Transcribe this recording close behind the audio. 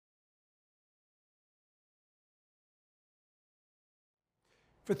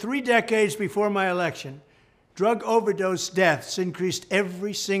For 3 decades before my election, drug overdose deaths increased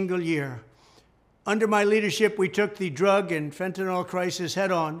every single year. Under my leadership, we took the drug and fentanyl crisis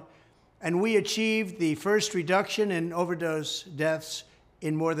head-on, and we achieved the first reduction in overdose deaths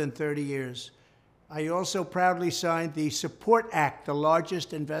in more than 30 years. I also proudly signed the Support Act, the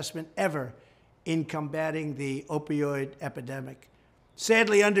largest investment ever in combating the opioid epidemic.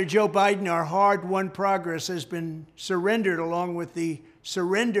 Sadly, under Joe Biden, our hard-won progress has been surrendered along with the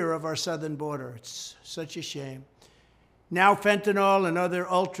surrender of our southern border. It's such a shame. Now fentanyl and other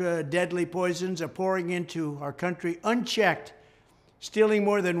ultra-deadly poisons are pouring into our country unchecked, stealing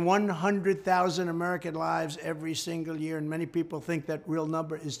more than 100,000 American lives every single year, and many people think that real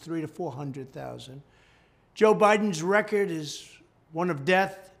number is 300,000 to 400,000. Joe Biden's record is one of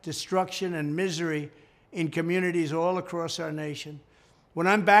death, destruction, and misery in communities all across our nation. When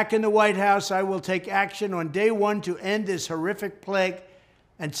I'm back in the White House, I will take action on day one to end this horrific plague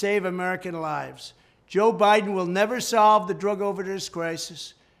and save American lives. Joe Biden will never solve the drug overdose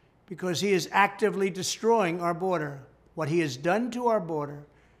crisis because he is actively destroying our border. What he has done to our border,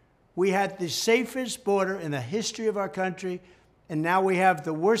 we had the safest border in the history of our country, and now we have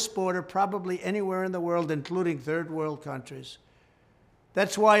the worst border probably anywhere in the world, including third world countries.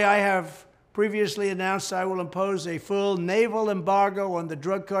 That's why I have previously announced I will impose a full naval embargo on the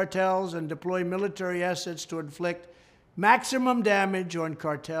drug cartels and deploy military assets to inflict maximum damage on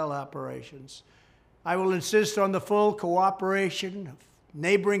cartel operations. I will insist on the full cooperation of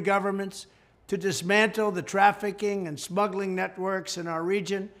neighboring governments to dismantle the trafficking and smuggling networks in our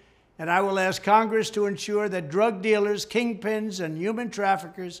region, and I will ask Congress to ensure that drug dealers, kingpins, and human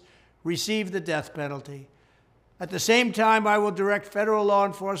traffickers receive the death penalty. At the same time, I will direct federal law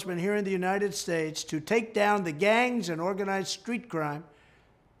enforcement here in the United States to take down the gangs and organized street crime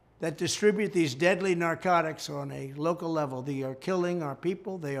that distribute these deadly narcotics on a local level. They are killing our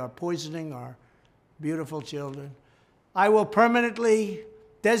people. They are poisoning our beautiful children. I will permanently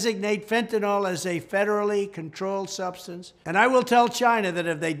designate fentanyl as a federally controlled substance, and I will tell China that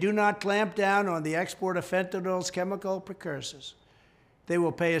if they do not clamp down on the export of fentanyl's chemical precursors, they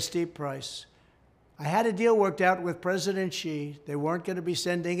will pay a steep price. I had a deal worked out with President Xi. They weren't going to be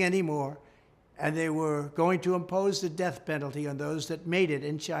sending any more, and they were going to impose the death penalty on those that made it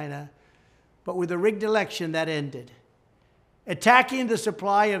in China. But with a rigged election, that ended. Attacking the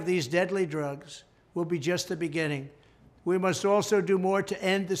supply of these deadly drugs will be just the beginning. We must also do more to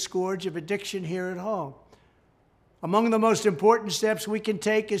end the scourge of addiction here at home. Among the most important steps we can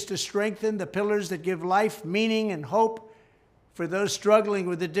take is to strengthen the pillars that give life, meaning, and hope for those struggling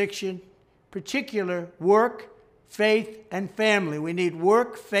with addiction, particular work, faith, and family. We need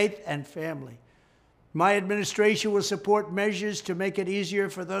work, faith, and family. My administration will support measures to make it easier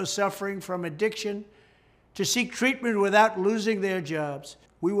for those suffering from addiction to seek treatment without losing their jobs.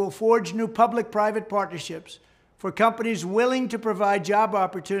 We will forge new public-private partnerships for companies willing to provide job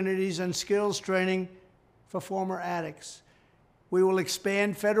opportunities and skills training for former addicts. We will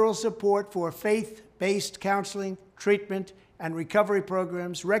expand federal support for faith-based counseling, treatment, and recovery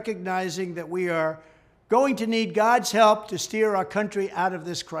programs, recognizing that we are going to need God's help to steer our country out of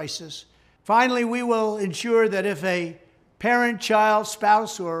this crisis. Finally, we will ensure that if a parent, child,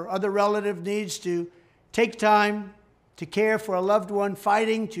 spouse, or other relative needs to take time to care for a loved one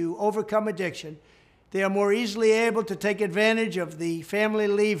fighting to overcome addiction, they are more easily able to take advantage of the family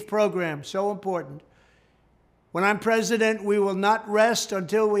leave program, so important. When I'm president, we will not rest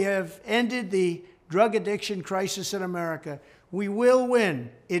until we have ended the drug addiction crisis in America. We will win.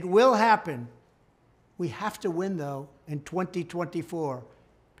 It will happen. We have to win, though, in 2024,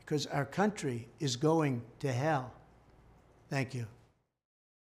 because our country is going to hell. Thank you.